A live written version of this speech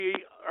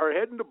are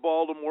heading to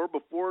Baltimore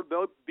before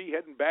they'll be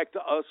heading back to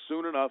us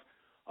soon enough.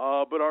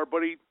 But our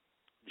buddy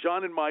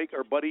John and Mike,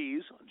 our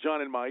buddies, John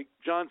and Mike,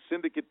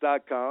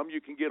 johnsyndicate.com. You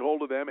can get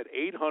hold of them at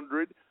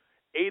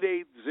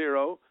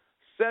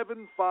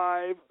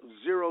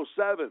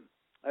 800-880-7507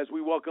 as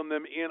we welcome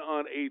them in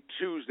on a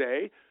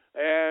Tuesday.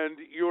 And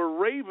your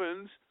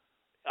Ravens,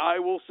 I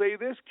will say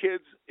this,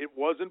 kids, it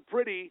wasn't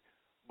pretty,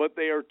 but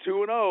they are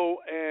 2-0.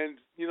 And,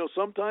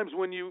 sometimes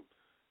when you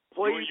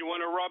play... You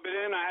want to rub it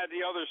in? I had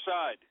the other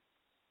side.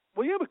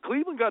 Well, yeah, but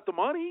Cleveland got the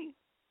money.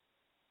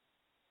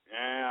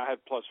 Yeah, I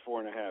had plus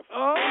 4.5.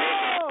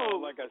 Oh,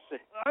 like I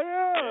said,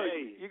 yeah.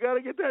 Hey. You got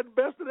to get that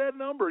best of that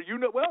number.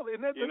 Well,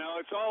 isn't that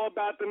it's all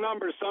about the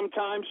numbers.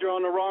 Sometimes you're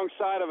on the wrong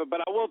side of it, but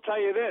I will tell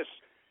you this: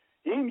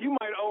 you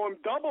might owe him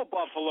double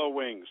Buffalo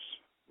wings.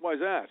 Why's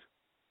that?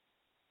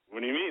 What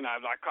do you mean? I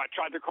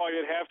tried to call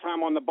you at halftime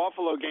on the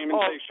Buffalo game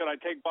and say, should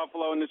I take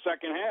Buffalo in the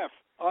second half?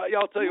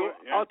 Yeah, I'll tell you.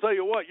 Yeah. I'll tell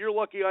you what. You're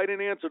lucky I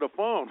didn't answer the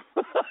phone.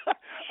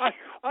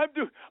 I'm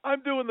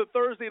doing the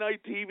Thursday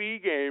night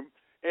TV game.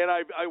 And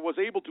I was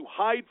able to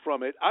hide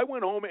from it. I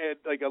went home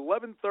at like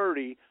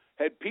 11:30,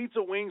 had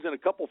pizza, wings, and a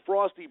couple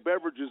frosty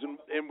beverages,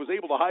 and was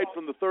able to hide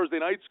from the Thursday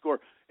night score.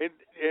 And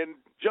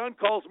John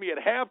calls me at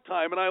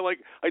halftime, and I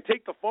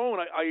take the phone.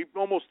 I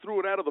almost threw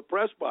it out of the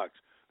press box.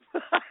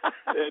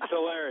 It's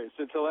hilarious.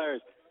 It's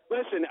hilarious.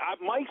 Listen,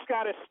 Mike's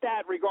got a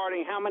stat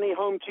regarding how many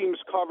home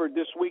teams covered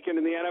this weekend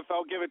in the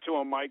NFL. Give it to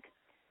him, Mike.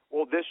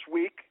 Well, this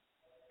week,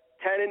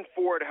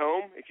 10-4 at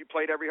home. If you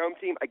played every home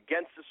team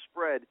against the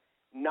spread.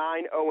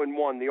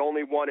 9-0-1. The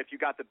only one, if you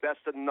got the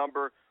best of the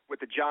number with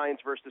the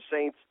Giants versus the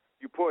Saints,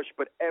 you push.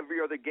 But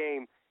every other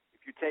game,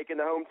 if you're taking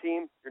the home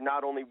team, you're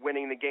not only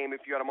winning the game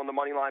if you got them on the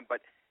money line,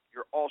 but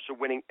you're also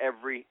winning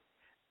every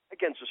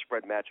against the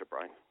spread matchup,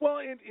 Brian. Well,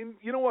 and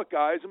you know what,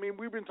 guys? I mean,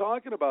 we've been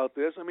talking about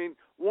this. I mean,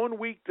 1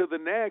 week to the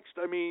next,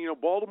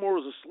 Baltimore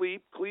was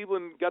asleep.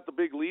 Cleveland got the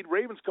big lead.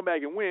 Ravens come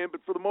back and win.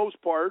 But for the most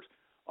part,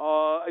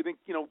 I think,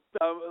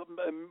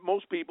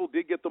 most people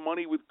did get the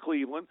money with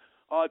Cleveland.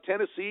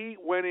 Tennessee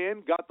went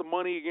in, got the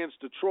money against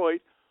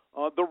Detroit.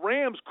 The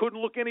Rams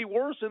couldn't look any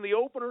worse in the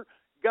opener,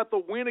 got the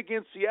win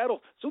against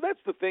Seattle. So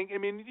that's the thing. I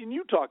mean, and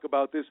you talk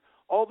about this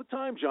all the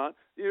time, John.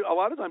 A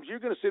lot of times you're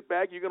going to sit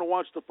back, you're going to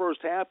watch the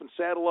first half and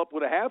saddle up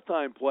with a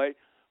halftime play,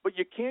 but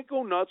you can't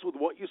go nuts with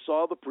what you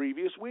saw the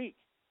previous week.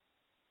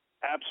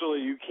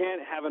 Absolutely. You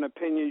can't have an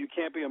opinion. You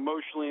can't be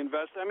emotionally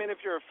invested. I mean,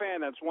 if you're a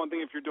fan, that's one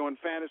thing if you're doing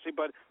fantasy.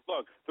 But,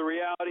 look, the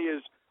reality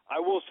is, I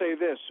will say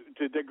this,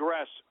 to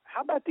digress,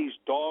 how about these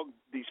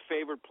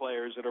favorite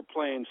players that are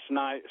playing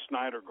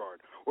Snydergaard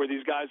or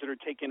these guys that are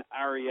taking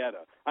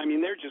Arietta? I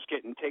mean, they're just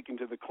getting taken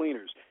to the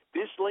cleaners.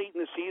 This late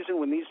in the season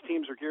when these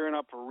teams are gearing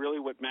up for really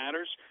what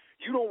matters,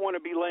 you don't want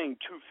to be laying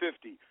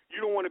 250. You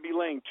don't want to be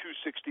laying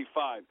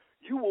 265.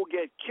 You will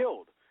get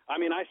killed.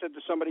 I mean, I said to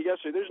somebody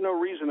yesterday, there's no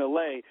reason to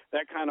lay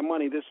that kind of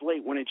money this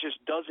late when it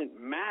just doesn't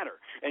matter.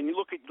 And you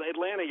look at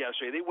Atlanta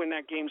yesterday, they win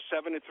that game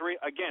 7-3.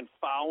 Again,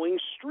 following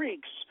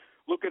streaks.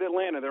 Look at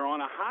Atlanta. They're on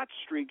a hot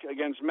streak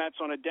against Mets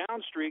on a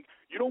down streak.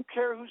 You don't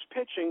care who's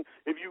pitching.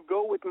 If you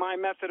go with my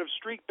method of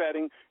streak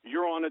betting,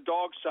 you're on the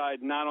dog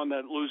side, not on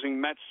the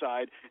losing Mets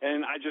side.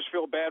 And I just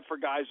feel bad for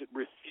guys that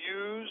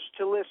refuse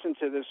to listen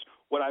to this,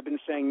 what I've been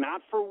saying,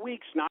 not for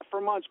weeks, not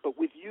for months, but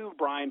with you,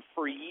 Brian,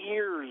 for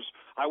years.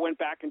 I went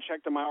back and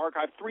checked in my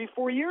archive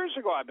 3-4 years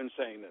ago I've been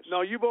saying this.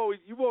 No, you've always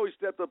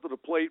stepped up to the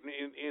plate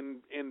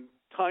and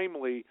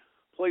timely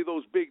play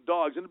those big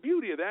dogs. And the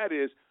beauty of that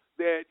is,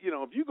 that,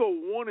 if you go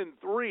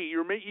 1-3,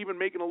 you're even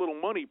making a little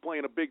money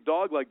playing a big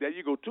dog like that.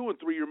 You go 2-3,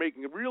 you're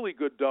making a really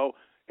good dough.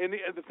 And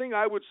the thing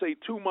I would say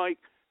too, Mike,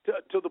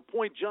 to the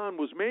point John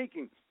was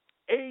making,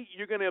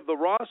 you're going to have the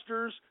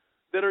rosters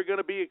that are going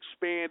to be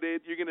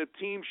expanded. You're going to have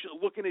teams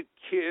looking at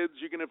kids.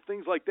 You're going to have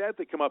things like that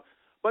come up.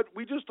 But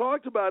we just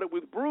talked about it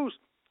with Bruce,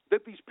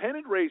 that these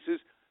pennant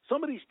races,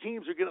 some of these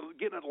teams are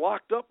getting it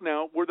locked up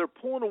now where they're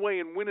pulling away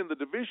and winning the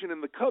division,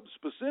 and the Cubs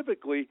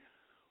specifically.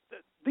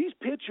 These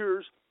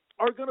pitchers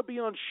are going to be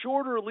on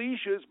shorter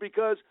leashes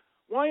because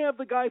why have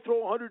the guy throw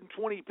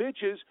 120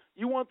 pitches?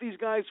 You want these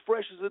guys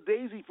fresh as a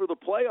daisy for the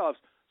playoffs.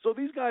 So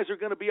these guys are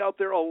going to be out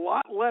there a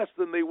lot less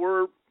than they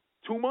were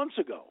 2 months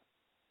ago.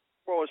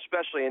 Well,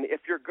 especially, and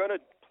if you're going to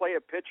play a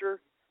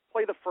pitcher,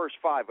 play the first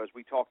 5, as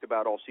we talked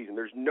about all season.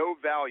 There's no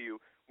value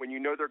when you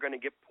know they're going to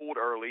get pulled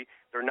early.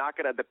 They're not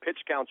going to. The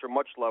pitch counts are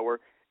much lower,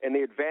 and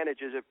the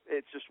advantage is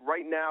it's just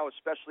right now,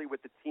 especially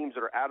with the teams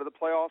that are out of the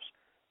playoffs.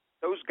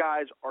 Those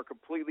guys are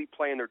completely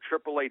playing their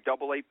AAA,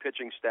 AA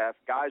pitching staff.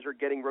 Guys are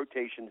getting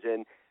rotations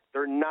in.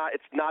 They're not.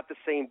 It's not the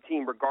same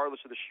team,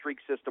 regardless of the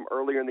streak system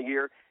earlier in the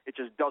year. It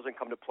just doesn't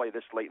come to play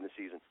this late in the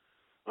season.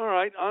 All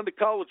right, on to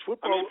college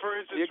football. I mean, for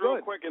instance,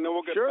 real quick, and then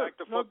we'll get back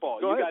to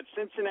football. No, you got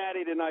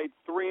Cincinnati tonight,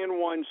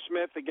 3-1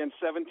 Smith against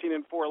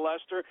 17-4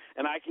 Leicester,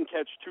 and I can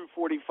catch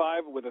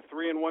 245 with a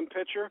 3-1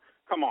 pitcher.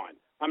 Come on,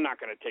 I'm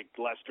not going to take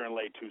Leicester and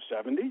lay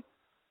 270.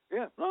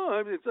 Yeah, no,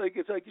 I mean, it's like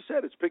you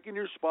said, it's picking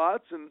your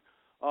spots and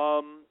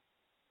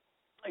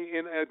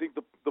I think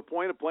the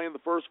point of playing the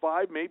first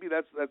 5, maybe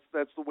that's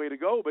the way to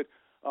go. But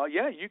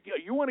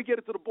You want to get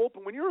it to the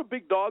bullpen. When you're a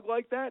big dog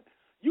like that,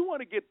 you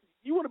want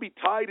to be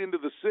tied into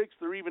the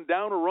sixth or even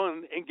down a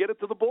run and get it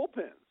to the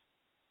bullpens.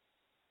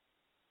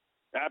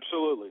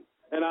 Absolutely.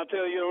 And I'll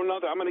tell you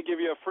another. I'm going to give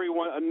you a free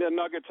one, a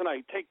nugget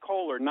tonight. Take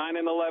Kohler,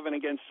 9-11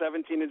 against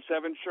 17-7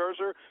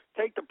 Scherzer.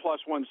 Take the plus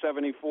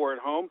 174 at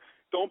home.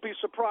 Don't be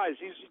surprised.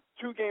 He's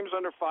 2 games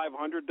under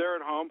 500. They're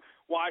at home.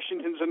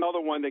 Washington's another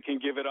one that can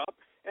give it up.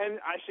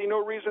 And I see no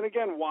reason,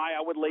 again, why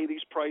I would lay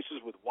these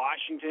prices with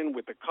Washington,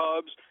 with the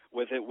Cubs,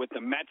 with the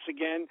Mets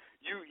again.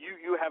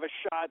 You have a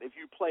shot if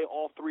you play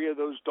all 3 of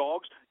those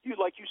dogs.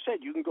 Like you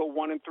said, you can go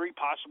 1-3,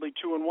 possibly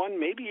 2-1,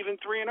 maybe even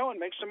 3-0, and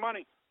make some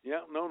money.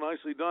 Yeah, no,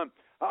 nicely done.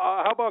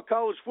 How about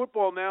college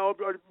football now?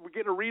 Are we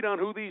getting a read on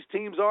who these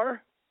teams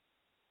are?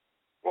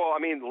 Well, I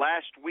mean,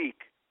 last week,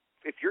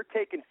 if you're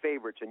taking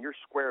favorites and you're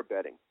square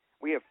betting,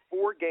 we have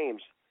 4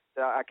 games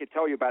that I could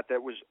tell you about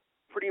that was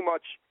pretty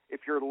much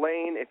if you're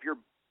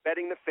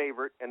betting the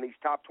favorite and these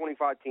top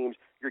 25 teams,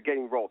 you're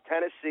getting rolled.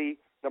 Tennessee,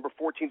 number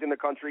 14th in the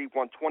country,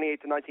 won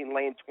 28-19,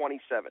 laying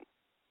 27.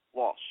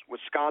 Loss.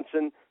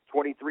 Wisconsin,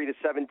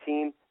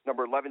 23-17,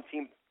 number 11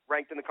 team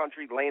ranked in the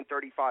country, laying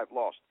 35.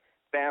 Lost.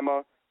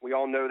 Bama, we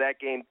all know that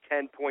game,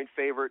 10-point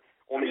favorite,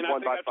 only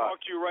won by 5. I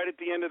talked to you right at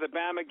the end of the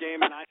Bama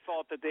game, and I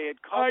thought that they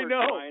had covered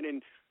mine.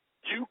 And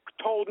you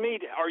told me,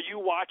 "Are you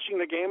watching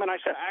the game?" And I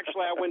said,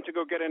 "Actually, I went to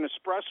go get an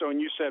espresso."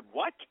 And you said,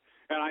 "What?"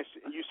 And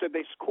you said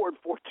they scored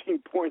 14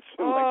 points.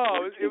 In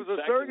it was a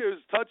circus. It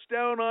was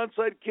touchdown,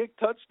 onside kick,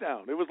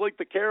 touchdown. It was like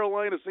the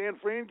Carolina-San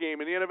Fran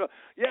game in the NFL.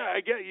 Yeah,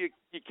 I get you.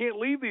 You can't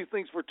leave these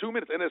things for 2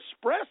 minutes. An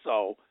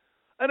espresso,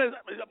 an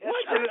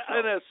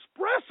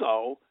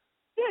espresso.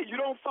 Yeah, you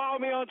don't follow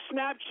me on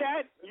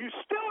Snapchat? You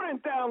still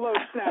didn't download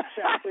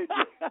Snapchat, did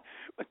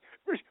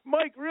you?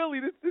 Mike, really,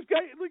 this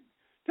guy,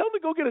 tell him to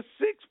go get a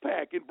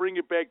 6-pack and bring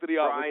it back to the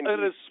office. Brian,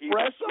 an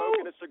espresso? He's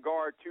smoking a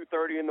cigar at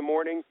 2:30 in the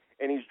morning,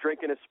 and he's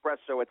drinking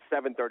espresso at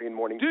 7:30 in the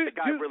morning. The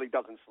guy really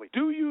doesn't sleep.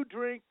 Do you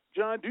drink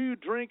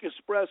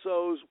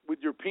espressos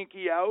with your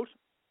pinky out?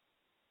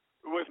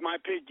 With my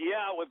pinky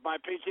out, with my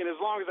pinky, and as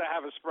long as I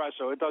have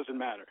espresso, it doesn't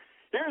matter.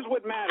 Here's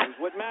what matters.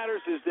 What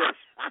matters is this.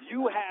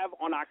 You have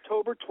on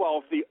October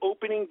 12th the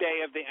opening day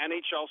of the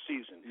NHL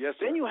season. Yes,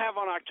 sir. Then you have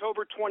on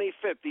October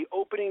 25th the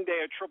opening day,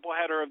 a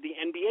tripleheader of the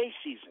NBA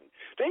season.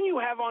 Then you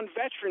have on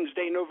Veterans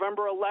Day,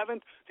 November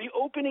 11th, the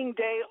opening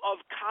day of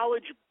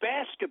college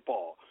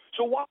basketball.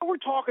 So while we're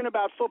talking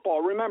about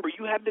football, remember,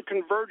 you have the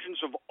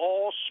convergence of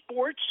all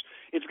sports.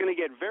 It's going to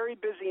get very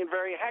busy and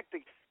very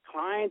hectic.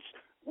 Clients'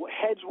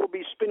 heads will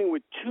be spinning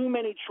with too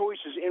many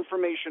choices,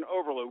 information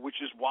overload,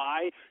 which is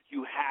why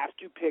you have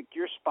to pick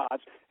your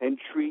spots and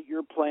treat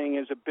your playing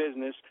as a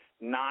business,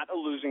 not a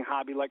losing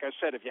hobby. Like I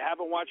said, if you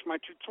haven't watched my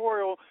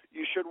tutorial,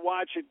 you should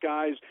watch it,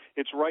 guys.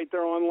 It's right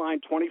there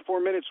online, 24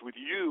 minutes with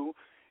you.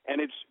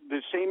 And it's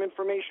the same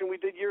information we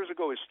did years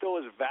ago is still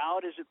as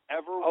valid as it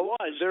ever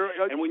was.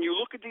 And when you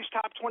look at these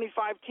top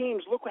 25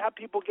 teams, look how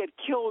people get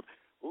killed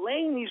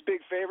laying these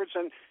big favorites.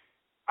 And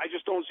I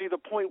just don't see the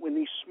point when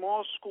these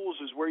small schools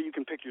is where you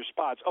can pick your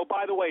spots. Oh,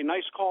 by the way,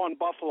 nice call on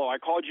Buffalo. I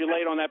called you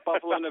late on that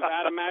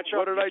Buffalo-Nevada matchup.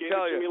 What did I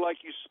tell you? To me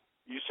like you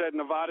said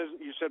Nevada,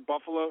 you said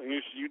Buffalo, and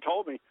you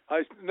told me.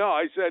 I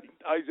said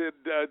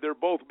they're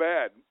both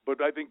bad,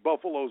 but I think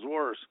Buffalo's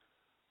worse.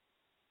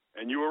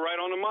 And you were right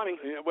on the money.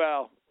 Yeah,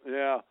 well,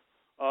 yeah.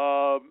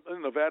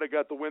 Nevada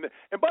got the win.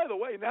 And by the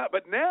way,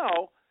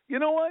 now, you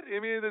know what? I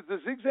mean, the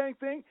zigzag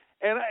thing,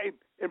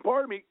 and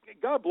part of me,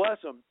 God bless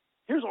them.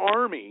 Here's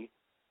Army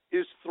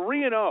is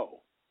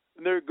 3-0,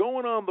 and they're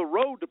going on the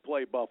road to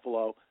play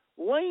Buffalo,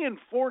 laying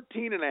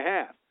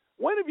 14.5.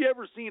 When have you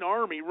ever seen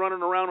Army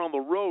running around on the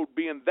road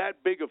being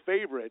that big a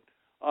favorite?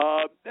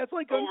 That's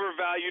like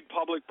overvalued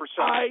public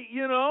perception.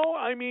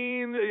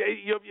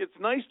 It's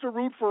nice to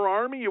root for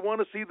Army. You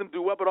want to see them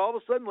do well, but all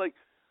of a sudden,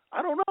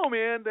 I don't know,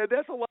 man.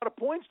 That's a lot of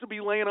points to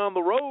be laying on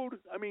the road.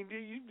 I mean,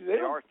 they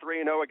are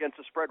 3-0 against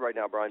the spread right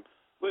now, Brian.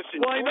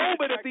 Listen, well, I know,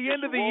 but at the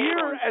end of the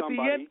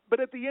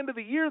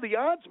year, the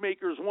odds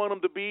makers want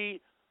them to be,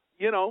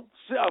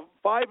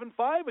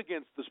 5-5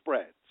 against the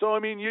spread. So I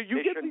mean, they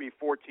shouldn't be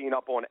 14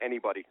 up on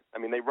anybody. I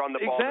mean, they run the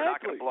ball. Exactly. They're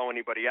not going to blow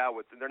anybody out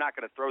with. They're not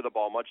going to throw the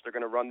ball much. They're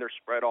going to run their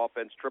spread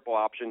offense, triple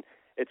option.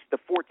 It's the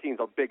 14's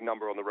a big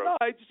number on the road. No,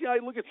 I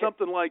look at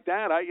something like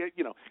that.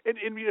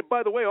 And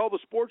by the way, all the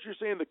sports you're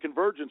saying, the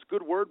convergence.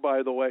 Good word,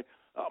 by the way,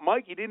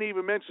 Mike. You didn't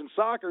even mention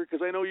soccer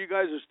because I know you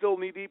guys are still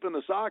knee deep in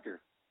the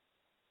soccer.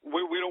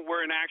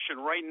 We're in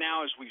action right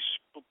now as we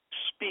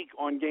speak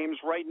on games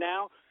right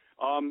now.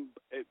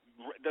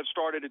 That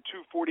started at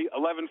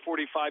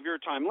 11:45 your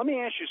time. Let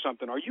me ask you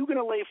something. Are you going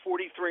to lay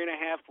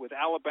 43.5 with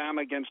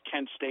Alabama against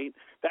Kent State?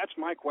 That's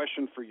my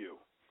question for you.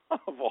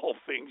 Of all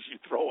things you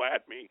throw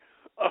at me.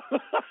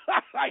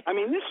 I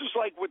mean, this is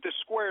like what the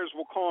squares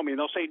will call me.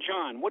 They'll say,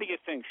 John, what do you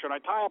think? Should I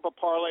tie up a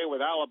parlay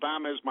with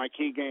Alabama as my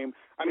key game?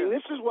 I mean,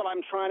 this is what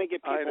I'm trying to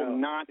get people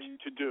not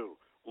to do.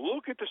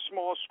 Look at the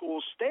small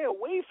schools. Stay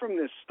away from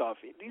this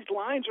stuff. These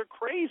lines are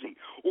crazy.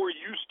 Or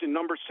Houston,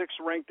 number 6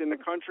 ranked in the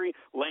country,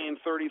 laying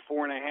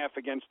 34.5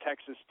 against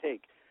Texas Tech.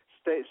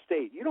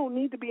 State. You don't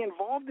need to be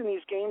involved in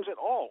these games at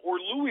all. Or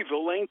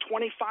Louisville laying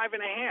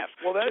 25.5.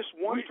 Well, that's just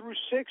 1 through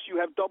 6. You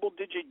have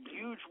double-digit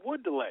huge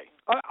wood delay.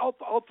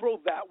 I'll throw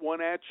that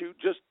one at you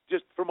just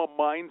from a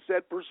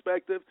mindset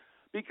perspective,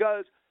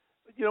 because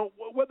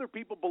whether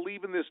people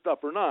believe in this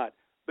stuff or not,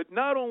 but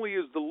not only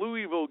is the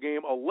Louisville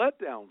game a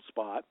letdown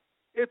spot,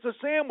 it's a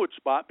sandwich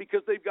spot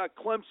because they've got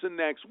Clemson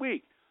next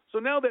week. So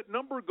now that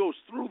number goes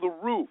through the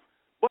roof.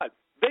 But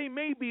they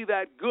may be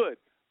that good.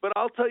 But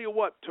I'll tell you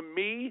what, to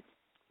me,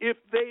 if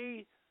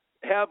they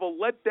have a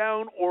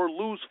letdown or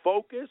lose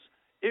focus,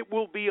 it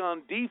will be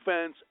on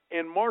defense,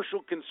 and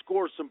Marshall can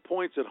score some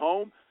points at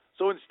home.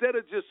 So instead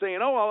of just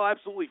saying, I'll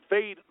absolutely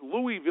fade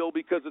Louisville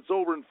because it's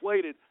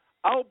overinflated,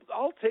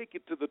 I'll take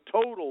it to the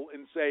total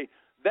and say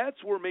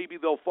that's where maybe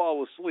they'll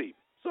fall asleep.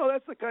 So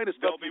that's the kind of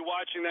stuff. They'll be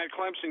watching that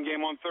Clemson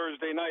game on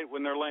Thursday night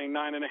when they're laying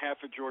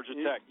 9.5 at Georgia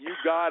Tech. You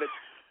got it.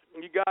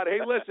 You got it.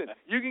 Hey, listen,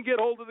 you can get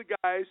hold of the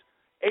guys,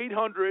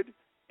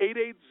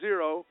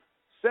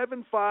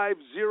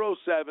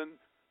 800-880-7507,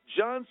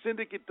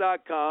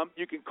 johnsyndicate.com.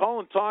 You can call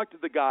and talk to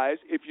the guys.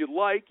 If you'd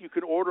like, you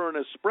can order an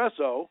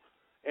espresso,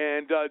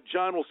 and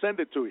John will send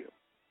it to you.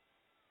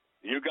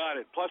 You got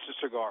it, plus a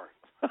cigar.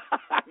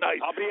 Nice.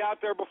 I'll be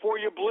out there before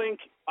you blink,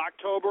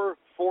 October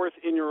 4th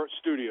in your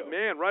studio.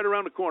 Man, right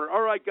around the corner.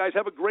 All right, guys,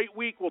 have a great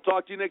week. We'll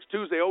talk to you next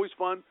Tuesday. Always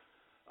fun.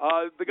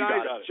 The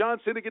guys,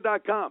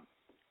 johnsyndicate.com.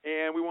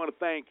 And we want to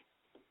thank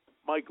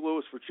Mike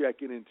Lewis for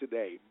checking in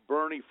today,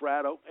 Bernie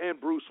Fratto,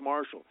 and Bruce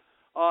Marshall.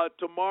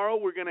 Tomorrow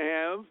we're going to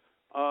have,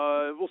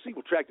 we'll see,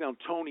 we'll track down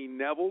Tony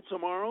Neville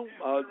tomorrow.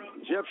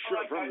 Jeff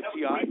from the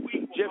TI.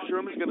 Jeff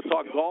Sherman's going to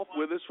talk golf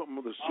with us from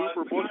the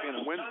Superbook,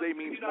 and Wednesday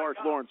means Mark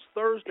Lawrence.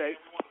 Thursday,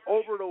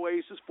 over at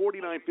Oasis,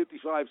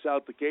 4955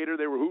 South Decatur.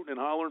 They were hooting and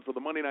hollering for the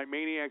Monday Night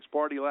Maniacs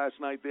party last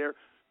night there.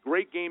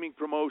 Great gaming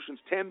promotions,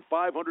 10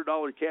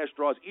 $500 cash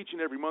draws each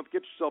and every month.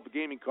 Get yourself a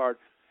gaming card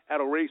at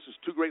Oasis.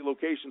 2 great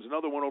locations,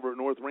 another one over at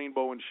North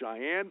Rainbow in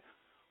Cheyenne.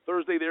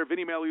 Thursday there,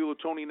 Vinny Magliulo,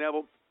 Tony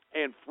Neville.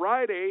 And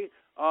Friday,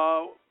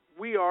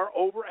 we are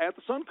over at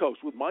the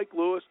Suncoast with Mike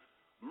Lewis,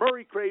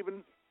 Murray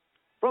Craven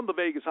from the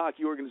Vegas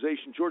Hockey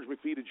Organization, George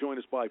McPhee to join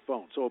us by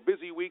phone. So a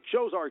busy week.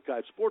 Shows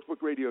archived,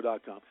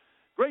 sportsbookradio.com.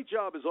 Great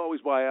job, as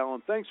always, by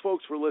Alan. Thanks,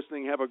 folks, for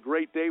listening. Have a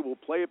great day. We'll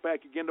play it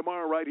back again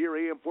tomorrow right here,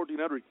 AM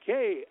 1400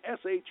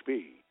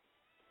 KSHP.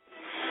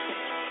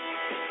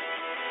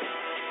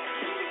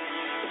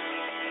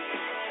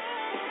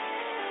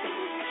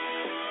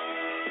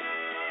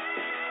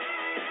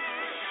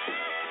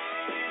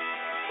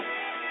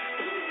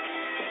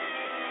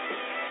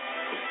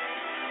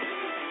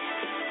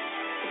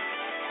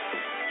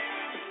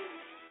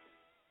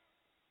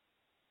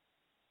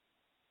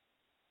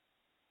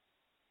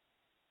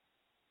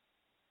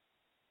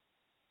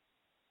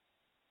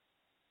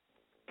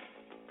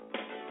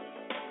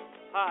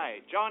 Hi,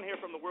 John here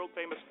from the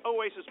world-famous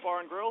Oasis Bar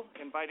and Grill,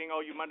 inviting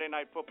all you Monday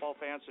Night Football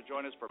fans to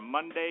join us for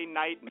Monday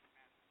Night